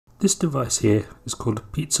This device here is called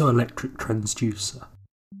a piezoelectric transducer.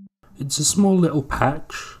 It's a small little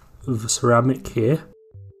patch of ceramic here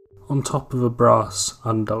on top of a brass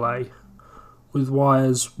underlay with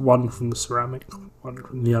wires, one from the ceramic, one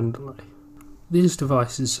from the underlay. These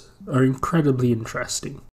devices are incredibly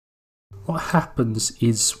interesting. What happens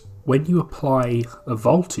is when you apply a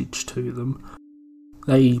voltage to them,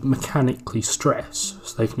 they mechanically stress,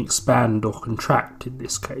 so they can expand or contract in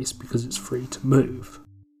this case because it's free to move.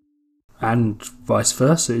 And vice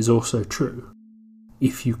versa is also true.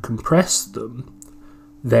 If you compress them,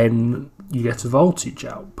 then you get a voltage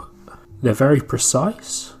output. They're very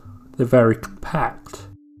precise, they're very compact,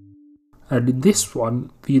 and in this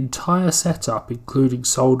one, the entire setup, including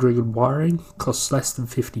soldering and wiring, costs less than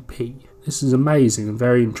 50p. This is amazing and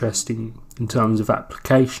very interesting in terms of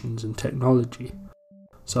applications and technology.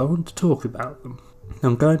 So I want to talk about them.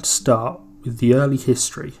 I'm going to start with the early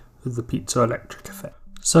history of the piezoelectric effect.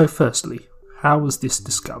 So firstly, how was this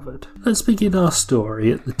discovered? Let's begin our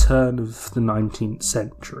story at the turn of the 19th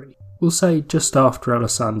century. We'll say just after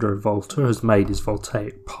Alessandro Volta has made his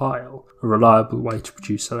voltaic pile, a reliable way to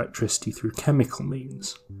produce electricity through chemical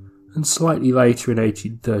means. And slightly later in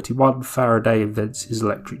 1831, Faraday invents his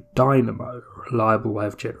electric dynamo, a reliable way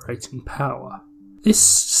of generating power. This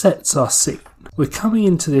sets our scene. We're coming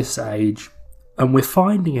into this age and we're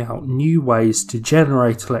finding out new ways to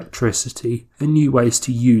generate electricity and new ways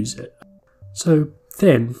to use it. So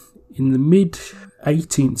then, in the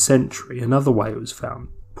mid-18th century, another way was found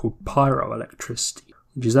called pyroelectricity,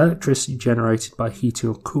 which is electricity generated by heating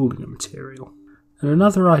or cooling a material. And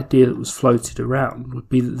another idea that was floated around would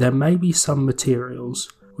be that there may be some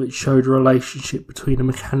materials which showed a relationship between a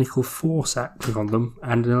mechanical force acting on them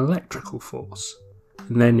and an electrical force.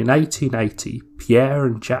 And then in 1880, Pierre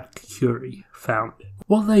and Jacques Curie found it.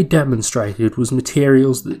 What they demonstrated was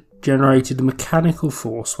materials that generated a mechanical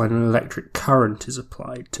force when an electric current is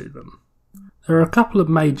applied to them. There are a couple of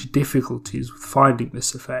major difficulties with finding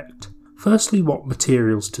this effect. Firstly, what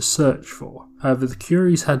materials to search for. However, the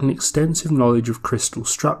Curies had an extensive knowledge of crystal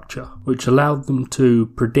structure, which allowed them to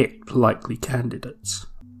predict likely candidates.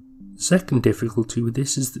 The second difficulty with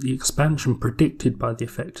this is that the expansion predicted by the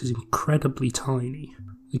effect is incredibly tiny.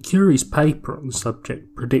 The Curie's paper on the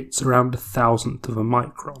subject predicts around 1,000th of a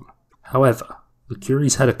micron. However, the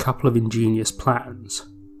Curies had a couple of ingenious plans.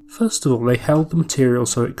 First of all, they held the material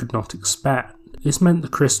so it could not expand. This meant the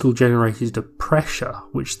crystal generated a pressure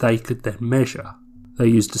which they could then measure. They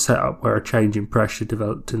used a setup where a change in pressure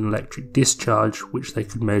developed an electric discharge which they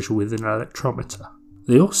could measure with an electrometer.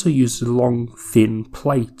 They also used a long, thin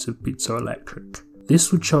plate of piezoelectric.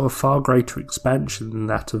 This would show a far greater expansion than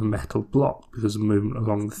that of a metal block because of movement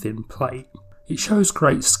along the thin plate. It shows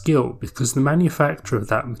great skill because the manufacture of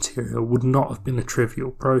that material would not have been a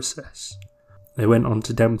trivial process. They went on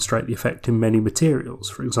to demonstrate the effect in many materials,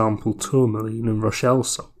 for example tourmaline and Rochelle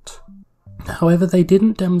salt. However, they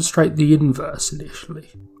didn't demonstrate the inverse initially,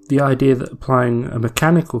 the idea that applying a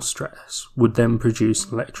mechanical stress would then produce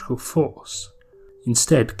an electrical force.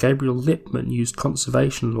 Instead, Gabriel Lippmann used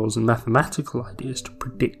conservation laws and mathematical ideas to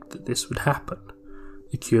predict that this would happen.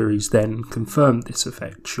 The Curies then confirmed this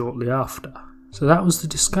effect shortly after. So that was the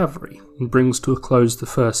discovery, and brings to a close the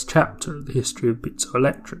first chapter of the history of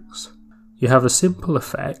piezoelectrics. You have a simple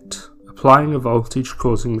effect, applying a voltage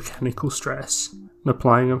causing mechanical stress, and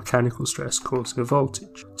applying a mechanical stress causing a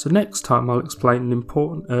voltage. So next time I'll explain an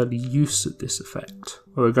important early use of this effect,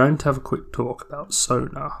 where we're going to have a quick talk about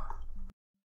sonar.